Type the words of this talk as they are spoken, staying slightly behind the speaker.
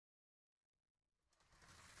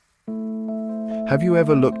Have you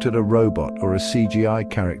ever looked at a robot or a CGI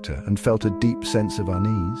character and felt a deep sense of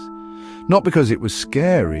unease? Not because it was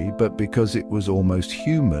scary, but because it was almost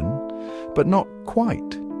human, but not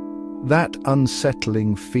quite. That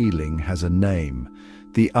unsettling feeling has a name,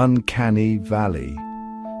 the Uncanny Valley.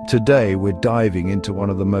 Today, we're diving into one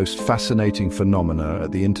of the most fascinating phenomena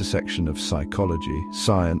at the intersection of psychology,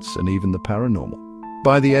 science, and even the paranormal.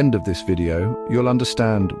 By the end of this video, you'll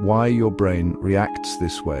understand why your brain reacts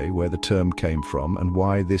this way, where the term came from, and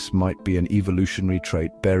why this might be an evolutionary trait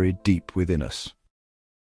buried deep within us.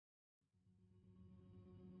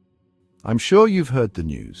 I'm sure you've heard the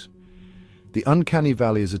news. The Uncanny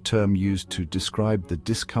Valley is a term used to describe the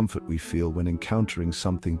discomfort we feel when encountering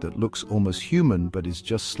something that looks almost human but is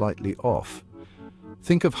just slightly off.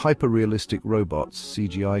 Think of hyper-realistic robots,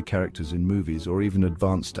 CGI characters in movies, or even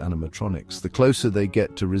advanced animatronics. The closer they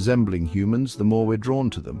get to resembling humans, the more we're drawn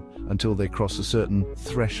to them, until they cross a certain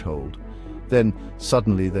threshold. Then,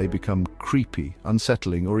 suddenly, they become creepy,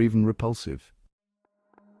 unsettling, or even repulsive.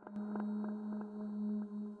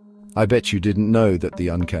 I bet you didn't know that the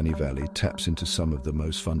Uncanny Valley taps into some of the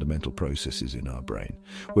most fundamental processes in our brain.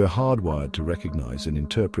 We're hardwired to recognize and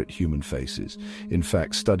interpret human faces. In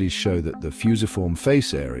fact, studies show that the fusiform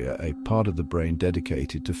face area, a part of the brain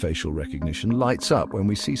dedicated to facial recognition, lights up when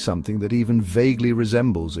we see something that even vaguely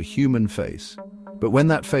resembles a human face. But when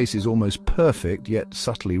that face is almost perfect, yet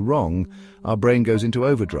subtly wrong, our brain goes into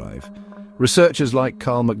overdrive. Researchers like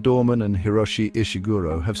Carl McDorman and Hiroshi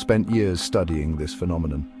Ishiguro have spent years studying this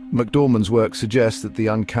phenomenon. McDorman's work suggests that the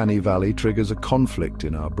Uncanny Valley triggers a conflict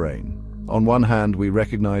in our brain. On one hand, we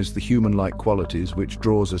recognize the human-like qualities which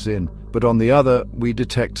draws us in, but on the other, we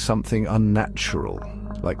detect something unnatural,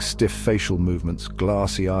 like stiff facial movements,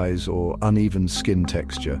 glassy eyes, or uneven skin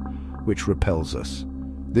texture, which repels us.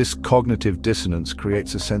 This cognitive dissonance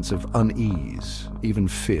creates a sense of unease, even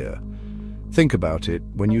fear. Think about it.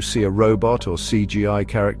 When you see a robot or CGI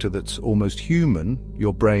character that's almost human,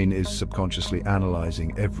 your brain is subconsciously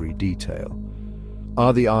analyzing every detail.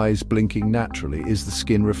 Are the eyes blinking naturally? Is the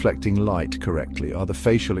skin reflecting light correctly? Are the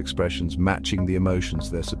facial expressions matching the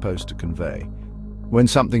emotions they're supposed to convey? When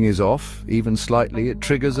something is off, even slightly, it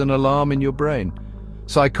triggers an alarm in your brain.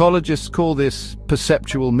 Psychologists call this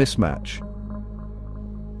perceptual mismatch.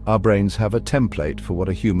 Our brains have a template for what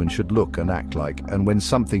a human should look and act like, and when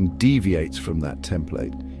something deviates from that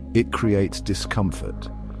template, it creates discomfort.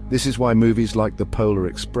 This is why movies like The Polar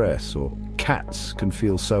Express or Cats can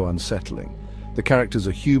feel so unsettling. The characters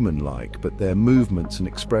are human-like, but their movements and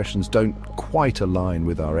expressions don't quite align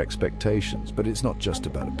with our expectations. But it's not just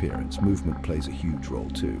about appearance. Movement plays a huge role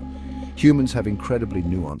too. Humans have incredibly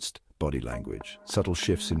nuanced body language, subtle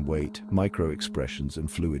shifts in weight, micro-expressions, and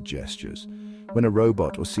fluid gestures. When a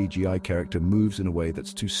robot or CGI character moves in a way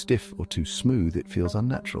that's too stiff or too smooth, it feels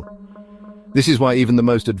unnatural. This is why even the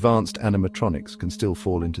most advanced animatronics can still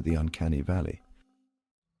fall into the Uncanny Valley.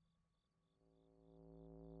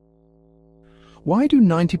 Why do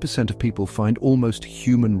 90% of people find almost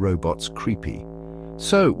human robots creepy?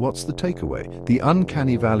 So, what's the takeaway? The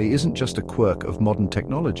Uncanny Valley isn't just a quirk of modern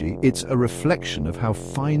technology, it's a reflection of how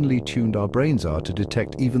finely tuned our brains are to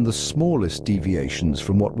detect even the smallest deviations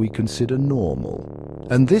from what we consider normal.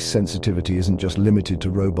 And this sensitivity isn't just limited to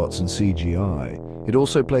robots and CGI. It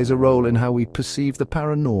also plays a role in how we perceive the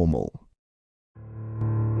paranormal.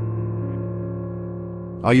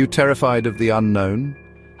 Are you terrified of the unknown?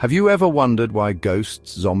 Have you ever wondered why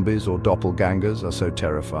ghosts, zombies, or doppelgangers are so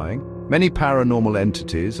terrifying? Many paranormal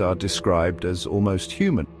entities are described as almost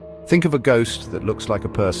human. Think of a ghost that looks like a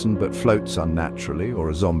person but floats unnaturally, or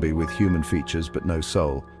a zombie with human features but no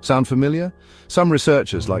soul. Sound familiar? Some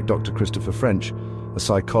researchers, like Dr. Christopher French, a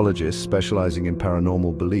psychologist specializing in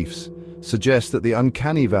paranormal beliefs, suggest that the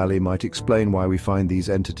Uncanny Valley might explain why we find these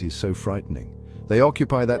entities so frightening. They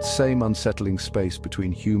occupy that same unsettling space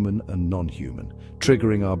between human and non-human,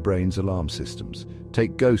 triggering our brain's alarm systems.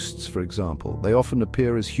 Take ghosts, for example. They often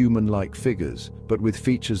appear as human-like figures, but with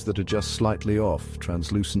features that are just slightly off,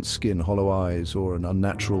 translucent skin, hollow eyes, or an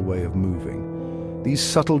unnatural way of moving. These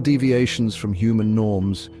subtle deviations from human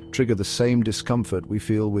norms trigger the same discomfort we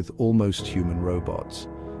feel with almost human robots.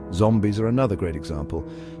 Zombies are another great example.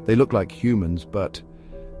 They look like humans, but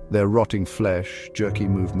their rotting flesh, jerky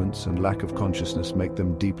movements, and lack of consciousness make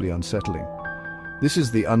them deeply unsettling. This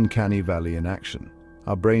is the Uncanny Valley in action.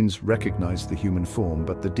 Our brains recognize the human form,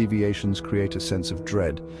 but the deviations create a sense of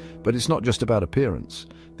dread. But it's not just about appearance.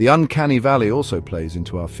 The Uncanny Valley also plays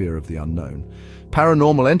into our fear of the unknown.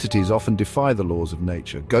 Paranormal entities often defy the laws of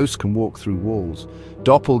nature. Ghosts can walk through walls.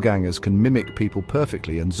 Doppelgangers can mimic people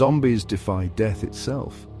perfectly, and zombies defy death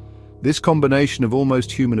itself. This combination of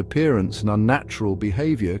almost human appearance and unnatural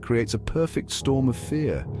behavior creates a perfect storm of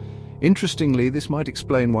fear. Interestingly, this might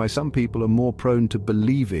explain why some people are more prone to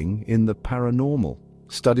believing in the paranormal.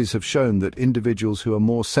 Studies have shown that individuals who are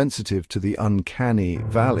more sensitive to the uncanny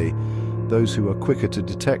valley, those who are quicker to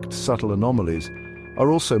detect subtle anomalies, are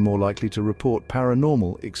also more likely to report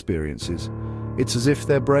paranormal experiences. It's as if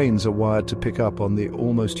their brains are wired to pick up on the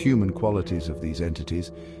almost human qualities of these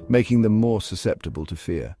entities, making them more susceptible to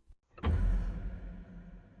fear.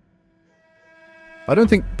 I don't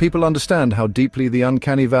think people understand how deeply the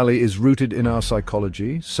uncanny valley is rooted in our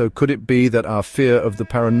psychology, so could it be that our fear of the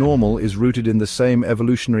paranormal is rooted in the same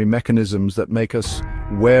evolutionary mechanisms that make us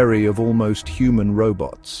wary of almost human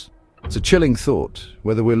robots? It's a chilling thought.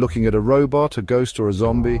 Whether we're looking at a robot, a ghost, or a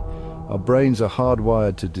zombie, our brains are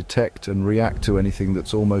hardwired to detect and react to anything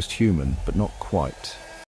that's almost human, but not quite.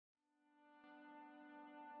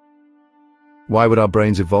 Why would our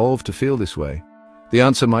brains evolve to feel this way? The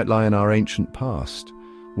answer might lie in our ancient past.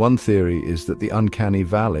 One theory is that the uncanny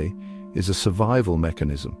valley is a survival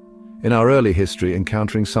mechanism. In our early history,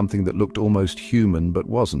 encountering something that looked almost human but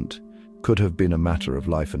wasn't could have been a matter of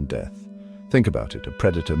life and death. Think about it, a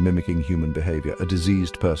predator mimicking human behavior, a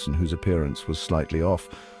diseased person whose appearance was slightly off,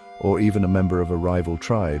 or even a member of a rival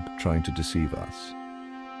tribe trying to deceive us.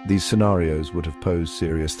 These scenarios would have posed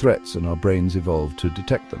serious threats, and our brains evolved to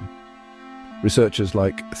detect them. Researchers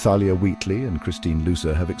like Thalia Wheatley and Christine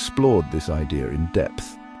Lucer have explored this idea in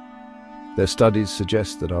depth. Their studies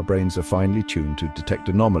suggest that our brains are finely tuned to detect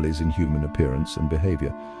anomalies in human appearance and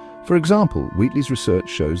behavior. For example, Wheatley's research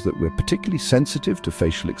shows that we're particularly sensitive to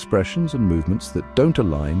facial expressions and movements that don't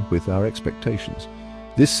align with our expectations.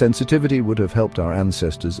 This sensitivity would have helped our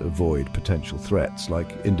ancestors avoid potential threats,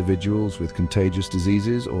 like individuals with contagious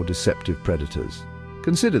diseases or deceptive predators.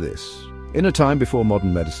 Consider this. In a time before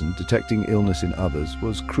modern medicine, detecting illness in others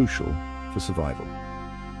was crucial for survival.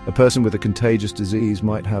 A person with a contagious disease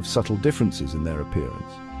might have subtle differences in their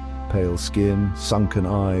appearance. Pale skin, sunken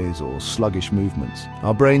eyes, or sluggish movements.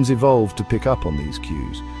 Our brains evolved to pick up on these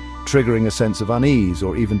cues, triggering a sense of unease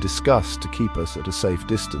or even disgust to keep us at a safe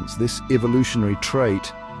distance. This evolutionary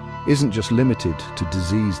trait isn't just limited to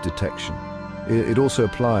disease detection. It also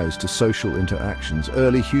applies to social interactions.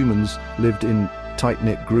 Early humans lived in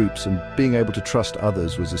tight-knit groups, and being able to trust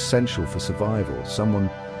others was essential for survival.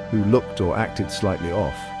 Someone who looked or acted slightly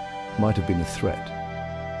off might have been a threat,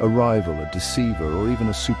 a rival, a deceiver, or even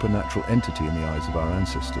a supernatural entity in the eyes of our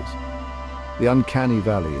ancestors. The uncanny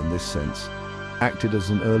valley, in this sense, acted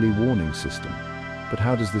as an early warning system. But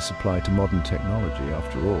how does this apply to modern technology?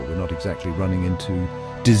 After all, we're not exactly running into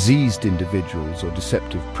diseased individuals or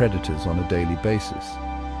deceptive predators on a daily basis.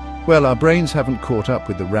 Well, our brains haven't caught up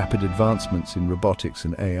with the rapid advancements in robotics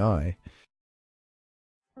and AI.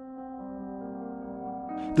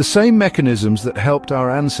 The same mechanisms that helped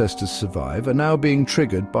our ancestors survive are now being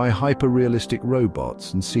triggered by hyper-realistic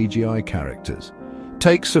robots and CGI characters.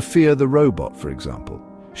 Take Sophia the robot, for example.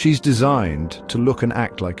 She's designed to look and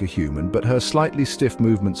act like a human, but her slightly stiff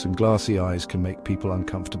movements and glassy eyes can make people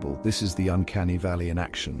uncomfortable. This is the uncanny valley in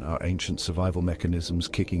action, our ancient survival mechanisms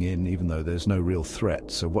kicking in even though there's no real threat.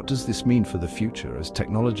 So what does this mean for the future? As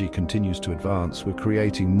technology continues to advance, we're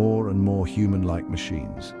creating more and more human-like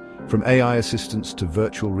machines. From AI assistants to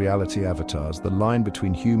virtual reality avatars, the line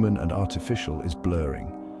between human and artificial is blurring.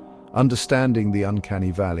 Understanding the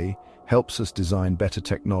uncanny valley helps us design better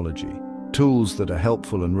technology, tools that are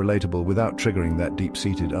helpful and relatable without triggering that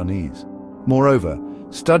deep-seated unease. Moreover,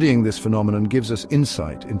 studying this phenomenon gives us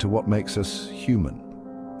insight into what makes us human.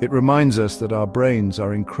 It reminds us that our brains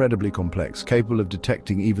are incredibly complex, capable of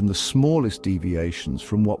detecting even the smallest deviations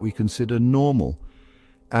from what we consider normal.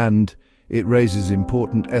 And it raises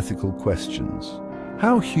important ethical questions.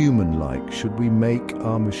 How human-like should we make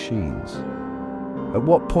our machines? At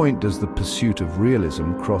what point does the pursuit of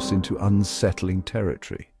realism cross into unsettling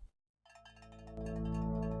territory?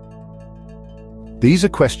 These are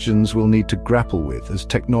questions we'll need to grapple with as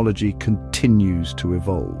technology continues to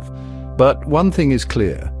evolve. But one thing is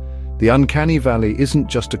clear, the uncanny valley isn't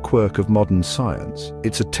just a quirk of modern science.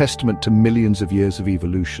 It's a testament to millions of years of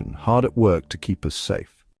evolution, hard at work to keep us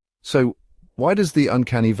safe. So, why does the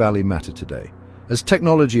uncanny valley matter today? As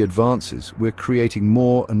technology advances, we're creating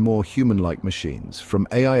more and more human-like machines. From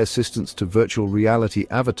AI assistants to virtual reality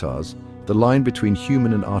avatars, the line between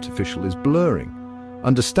human and artificial is blurring.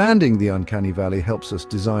 Understanding the uncanny valley helps us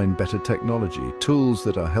design better technology, tools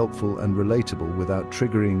that are helpful and relatable without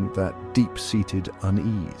triggering that deep-seated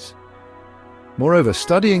unease. Moreover,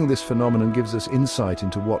 studying this phenomenon gives us insight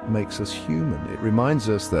into what makes us human. It reminds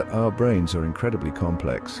us that our brains are incredibly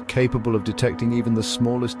complex, capable of detecting even the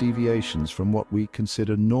smallest deviations from what we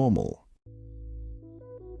consider normal.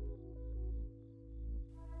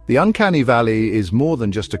 The uncanny valley is more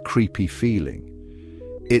than just a creepy feeling.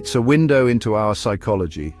 It's a window into our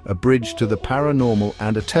psychology, a bridge to the paranormal,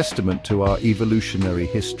 and a testament to our evolutionary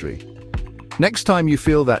history. Next time you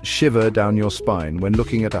feel that shiver down your spine when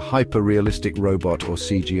looking at a hyper-realistic robot or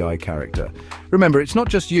CGI character, remember, it's not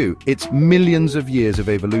just you, it's millions of years of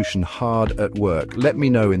evolution hard at work. Let me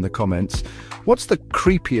know in the comments, what's the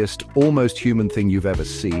creepiest, almost human thing you've ever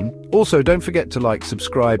seen? Also, don't forget to like,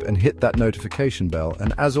 subscribe, and hit that notification bell.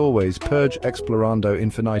 And as always, purge explorando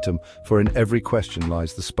infinitum, for in every question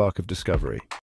lies the spark of discovery.